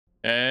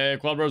Hey,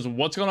 Quad Bros,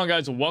 what's going on,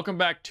 guys? Welcome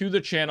back to the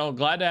channel.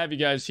 Glad to have you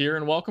guys here,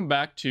 and welcome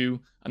back to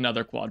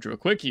another Quadro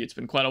Quickie. It's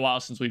been quite a while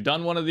since we've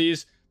done one of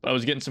these, but I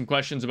was getting some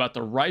questions about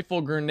the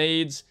rifle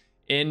grenades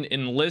in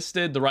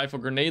Enlisted, the rifle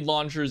grenade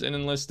launchers in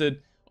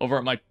Enlisted, over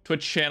at my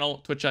Twitch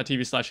channel,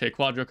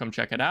 twitch.tv/heyquadro. Come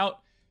check it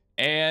out.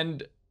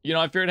 And,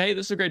 I figured, hey,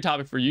 this is a great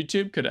topic for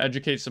YouTube. Could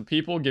educate some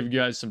people, give you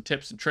guys some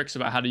tips and tricks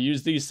about how to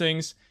use these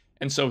things.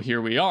 And so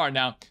here we are.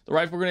 Now, the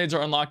rifle grenades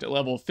are unlocked at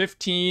level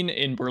 15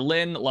 in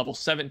Berlin, level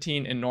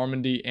 17 in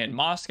Normandy and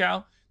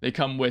Moscow. They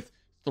come with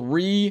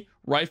 3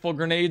 rifle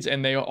grenades,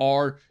 and they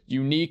are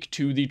unique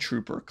to the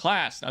trooper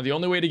class. Now, the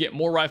only way to get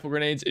more rifle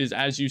grenades is,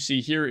 as you see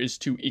here, is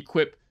to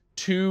equip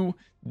 2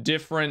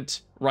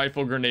 different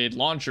rifle grenade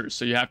launchers.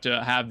 So you have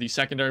to have the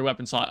secondary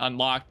weapon slot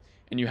unlocked,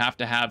 and you have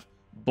to have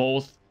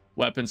both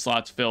weapon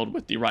slots filled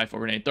with the rifle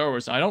grenade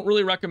throwers. Now, I don't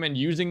really recommend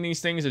using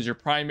these things as your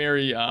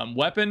primary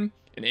weapon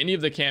in any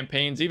of the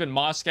campaigns, even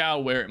Moscow,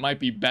 where it might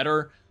be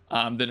better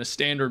than a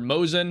standard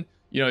Mosin.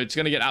 It's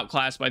going to get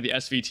outclassed by the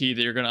SVT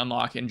that you're going to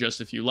unlock in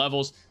just a few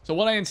levels. So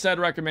what I instead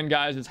recommend,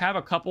 guys, is have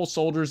a couple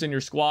soldiers in your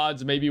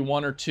squads, maybe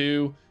 1 or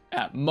 2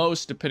 at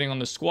most, depending on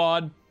the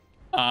squad,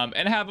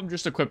 and have them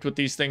just equipped with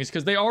these things,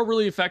 because they are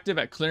really effective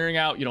at clearing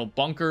out,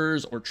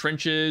 bunkers or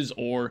trenches,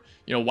 or,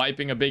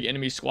 wiping a big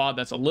enemy squad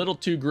that's a little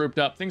too grouped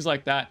up, things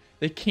like that.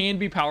 They can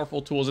be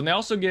powerful tools, and they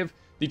also give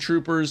the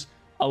troopers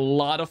a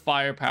lot of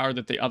firepower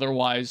that they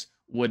otherwise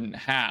wouldn't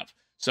have.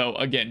 So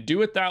again,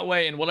 do it that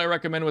way. And what I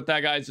recommend with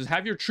that, guys, is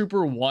have your trooper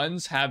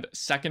 1s have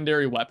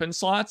secondary weapon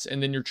slots,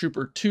 and then your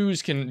trooper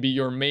 2s can be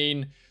your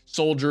main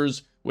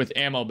soldiers with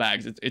ammo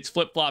bags. It's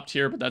flip-flopped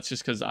here, but that's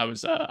just because I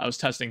was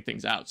testing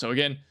things out. So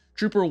again,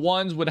 trooper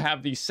 1s would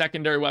have the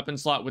secondary weapon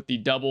slot with the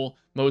double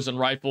Mosin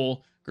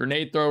rifle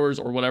grenade throwers,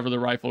 or whatever the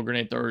rifle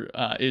grenade thrower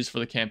is for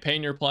the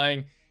campaign you're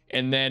playing,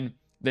 and then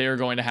they are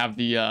going to have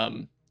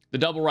the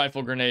double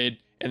rifle grenade.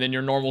 And then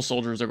your normal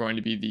soldiers are going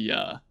to be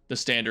the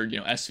standard,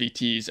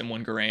 SVTs,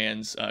 M1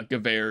 Garands,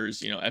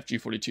 Gewehr's,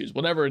 FG42s,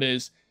 whatever it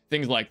is,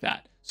 things like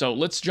that. So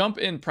let's jump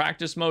in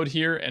practice mode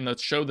here, and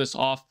let's show this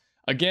off.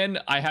 Again,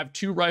 I have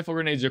 2 rifle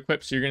grenades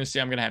equipped, so you're going to see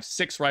I'm going to have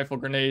 6 rifle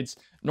grenades.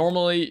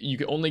 Normally, you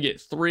can only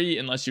get 3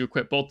 unless you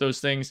equip both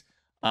those things.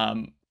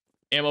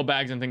 Ammo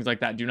bags and things like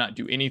that do not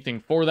do anything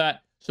for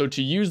that. So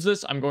to use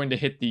this, I'm going to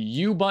hit the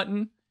U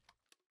button.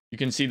 You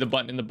can see the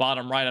button in the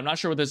bottom right. I'm not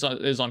sure what this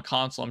is on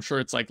console. I'm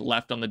sure it's like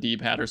left on the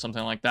D-pad or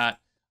something like that.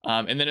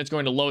 And then it's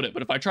going to load it.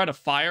 But if I try to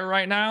fire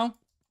right now,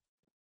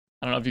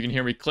 I don't know if you can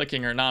hear me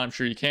clicking or not. I'm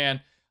sure you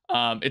can.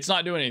 It's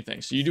not doing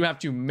anything. So you do have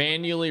to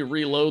manually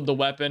reload the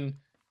weapon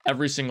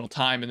every single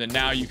time, and then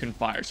now you can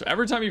fire. So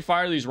every time you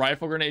fire these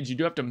rifle grenades, you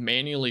do have to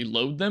manually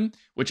load them,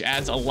 which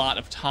adds a lot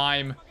of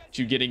time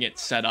to getting it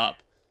set up.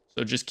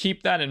 So just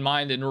keep that in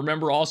mind. And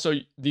remember also,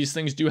 these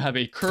things do have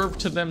a curve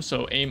to them,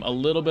 so aim a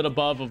little bit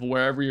above of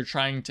wherever you're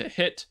trying to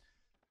hit.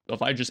 So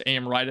if I just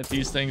aim right at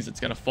these things,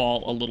 it's going to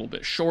fall a little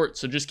bit short.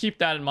 So just keep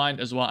that in mind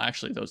as well.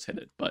 Actually, those hit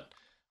it. But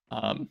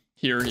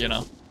here,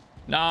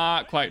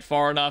 not quite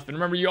far enough. And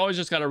remember, you always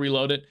just got to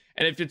reload it.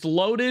 And if it's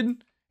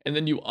loaded and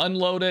then you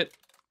unload it,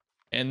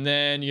 and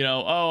then,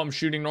 oh, I'm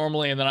shooting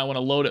normally, and then I want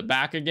to load it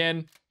back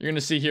again, you're going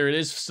to see here it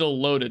is still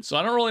loaded. So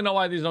I don't really know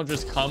why these don't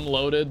just come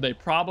loaded. They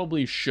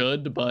probably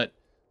should, but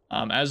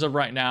as of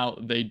right now,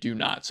 they do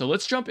not. So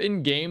let's jump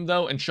in game,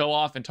 though, and show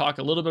off and talk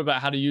a little bit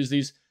about how to use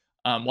these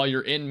while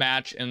you're in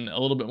match in a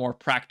little bit more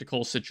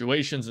practical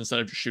situations instead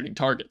of just shooting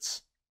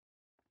targets.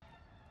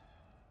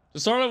 To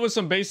start off with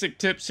some basic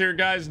tips here,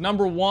 guys.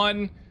 Number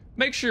 1,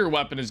 make sure your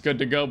weapon is good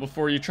to go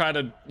before you try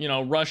to,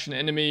 rush an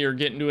enemy or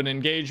get into an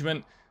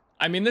engagement.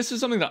 I mean, this is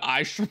something that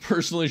I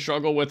personally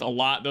struggle with a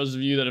lot. Those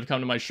of you that have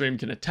come to my stream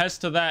can attest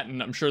to that, and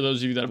I'm sure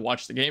those of you that have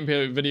watched the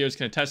gameplay videos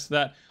can attest to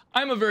that.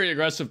 I'm a very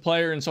aggressive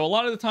player, and so a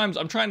lot of the times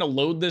I'm trying to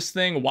load this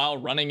thing while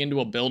running into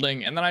a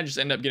building, and then I just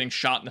end up getting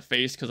shot in the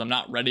face because I'm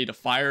not ready to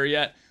fire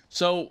yet.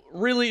 So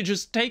really,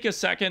 just take a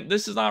second.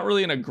 This is not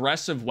really an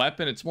aggressive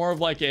weapon. It's more of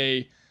like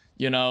a,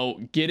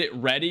 get it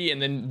ready,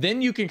 and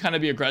then you can kind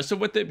of be aggressive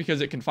with it because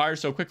it can fire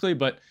so quickly.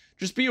 But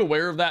just be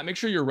aware of that. Make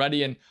sure you're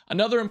ready. And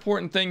another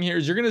important thing here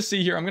is you're going to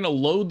see here, I'm going to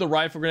load the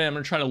rifle grenade. I'm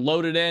going to try to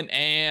load it in,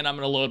 and I'm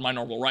going to load my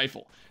normal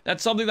rifle.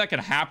 That's something that can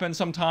happen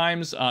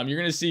sometimes. You're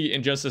going to see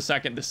in just a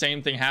second the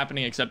same thing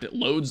happening, except it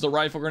loads the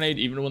rifle grenade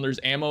even when there's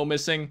ammo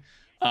missing.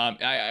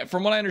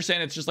 From what I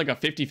understand, it's just like a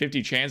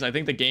 50-50 chance. I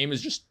think the game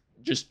is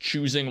just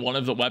choosing one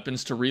of the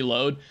weapons to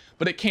reload,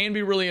 but it can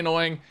be really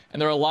annoying.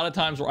 And there are a lot of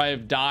times where I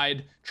have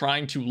died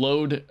trying to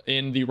load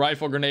in the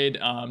rifle grenade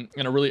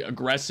in a really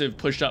aggressive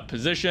pushed up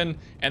position,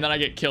 and then I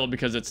get killed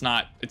because it's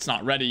not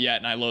ready yet,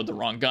 and I load the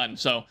wrong gun,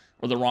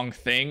 or the wrong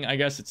thing. I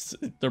guess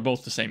they're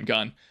both the same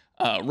gun.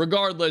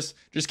 Regardless,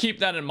 just keep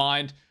that in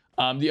mind.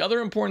 The other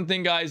important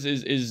thing, guys,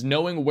 is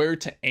knowing where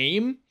to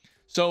aim.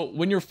 So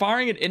when you're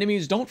firing at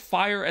enemies, don't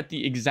fire at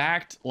the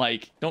exact,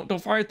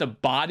 don't fire at the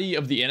body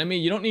of the enemy.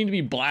 You don't need to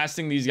be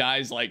blasting these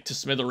guys to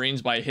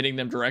smithereens by hitting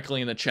them directly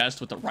in the chest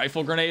with a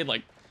rifle grenade.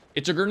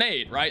 It's a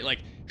grenade, right?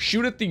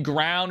 Shoot at the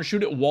ground,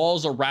 shoot at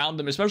walls around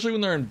them, especially when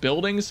they're in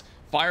buildings.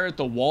 Fire at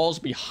the walls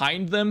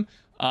behind them.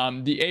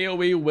 The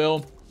AoE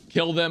will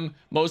kill them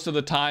most of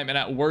the time, and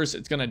at worst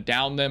it's going to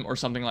down them or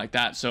something like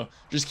that. So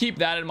just keep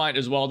that in mind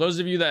as well. Those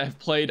of you that have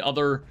played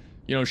other,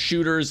 you know,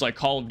 shooters like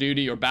Call of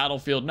Duty or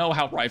Battlefield know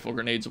how rifle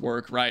grenades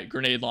work, right?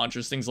 Grenade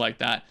launchers, things like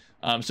that.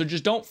 So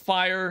just don't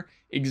fire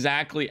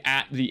exactly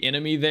at the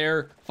enemy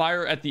there.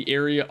 Fire at the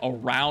area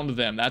around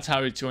them. That's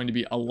how it's going to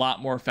be a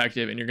lot more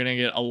effective, and you're going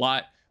to get a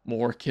lot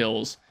more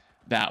kills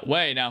that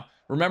way. Now,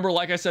 remember,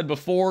 like I said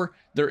before,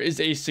 there is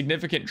a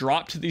significant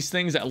drop to these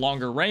things at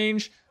longer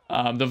range.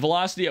 The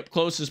velocity up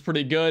close is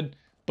pretty good,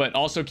 but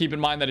also keep in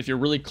mind that if you're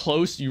really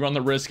close, you run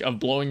the risk of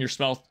blowing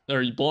yourself,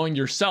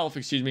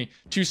 excuse me,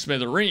 to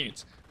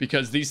smithereens,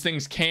 because these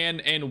things can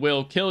and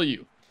will kill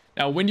you.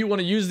 Now, when you want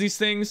to use these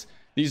things,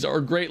 these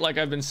are great, like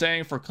I've been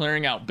saying, for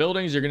clearing out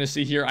buildings. You're going to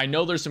see here, I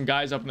know there's some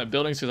guys up in the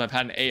buildings because I've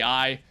had an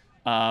AI,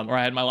 or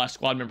I had my last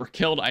squad member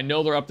killed. I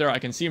know they're up there. I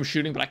can see them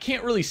shooting, but I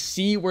can't really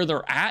see where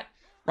they're at.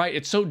 Right,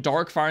 it's so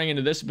dark firing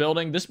into this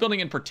building. This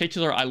building in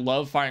particular, I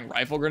love firing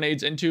rifle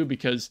grenades into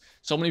because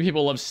so many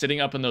people love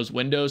sitting up in those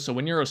windows. So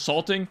when you're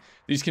assaulting,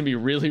 these can be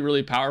really,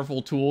 really powerful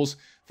tools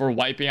for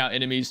wiping out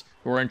enemies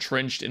who are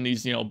entrenched in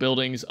these, you know,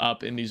 buildings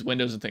up in these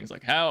windows and things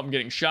like, how I'm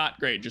getting shot.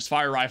 Great, just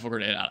fire a rifle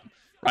grenade at them.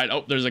 Right,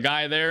 oh, there's a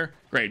guy there.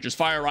 Great, just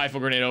fire a rifle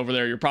grenade over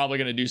there. You're probably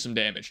going to do some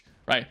damage.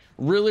 Right,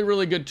 really,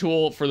 really good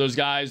tool for those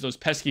guys, those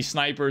pesky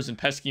snipers and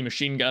pesky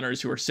machine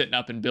gunners who are sitting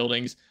up in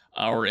buildings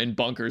or in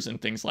bunkers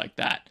and things like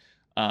that.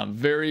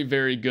 Very,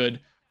 very good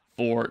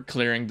for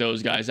clearing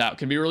those guys out.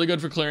 Can be really good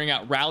for clearing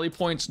out rally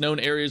points, known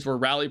areas where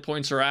rally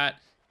points are at.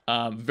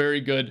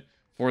 Very good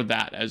for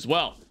that as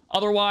well.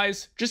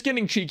 Otherwise, just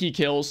getting cheeky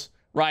kills,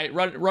 right?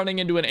 Running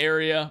into an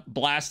area,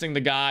 blasting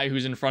the guy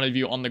who's in front of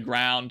you on the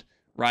ground,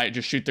 right?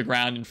 Just shoot the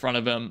ground in front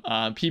of him.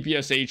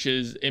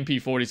 PPSHs,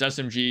 MP40s,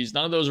 SMGs,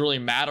 none of those really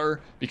matter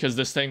because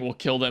this thing will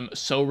kill them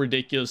so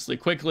ridiculously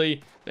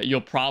quickly that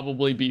you'll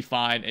probably be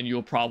fine and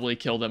you'll probably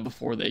kill them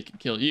before they can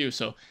kill you.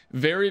 So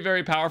very,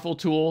 very powerful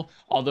tool,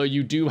 although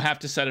you do have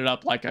to set it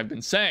up like I've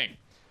been saying.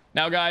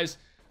 Now, guys,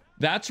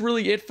 that's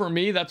really it for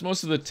me. That's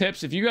most of the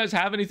tips. If you guys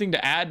have anything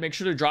to add, make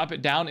sure to drop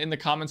it down in the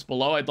comments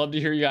below. I'd love to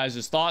hear you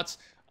guys' thoughts.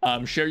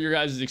 Share your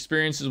guys'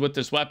 experiences with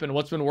this weapon.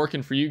 What's been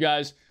working for you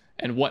guys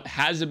and what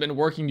hasn't been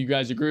working? Do you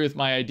guys agree with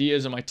my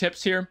ideas and my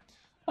tips here?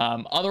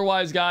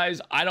 Otherwise, guys,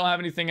 I don't have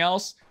anything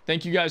else.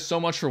 Thank you guys so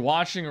much for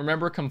watching.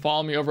 Remember, come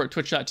follow me over at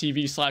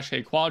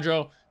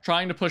twitch.tv/HeyQuadro.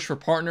 Trying to push for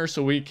partners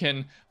so we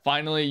can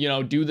finally, you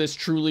know, do this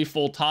truly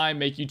full time,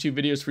 make YouTube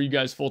videos for you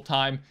guys full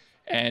time,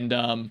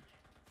 and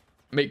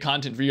make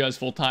content for you guys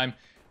full time.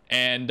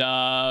 And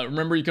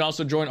remember, you can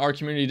also join our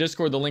community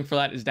Discord. The link for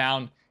that is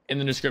down in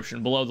the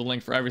description below. The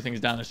link for everything is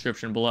down in the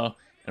description below.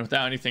 And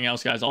without anything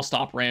else, guys, I'll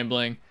stop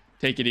rambling.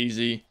 Take it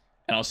easy,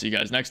 and I'll see you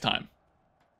guys next time.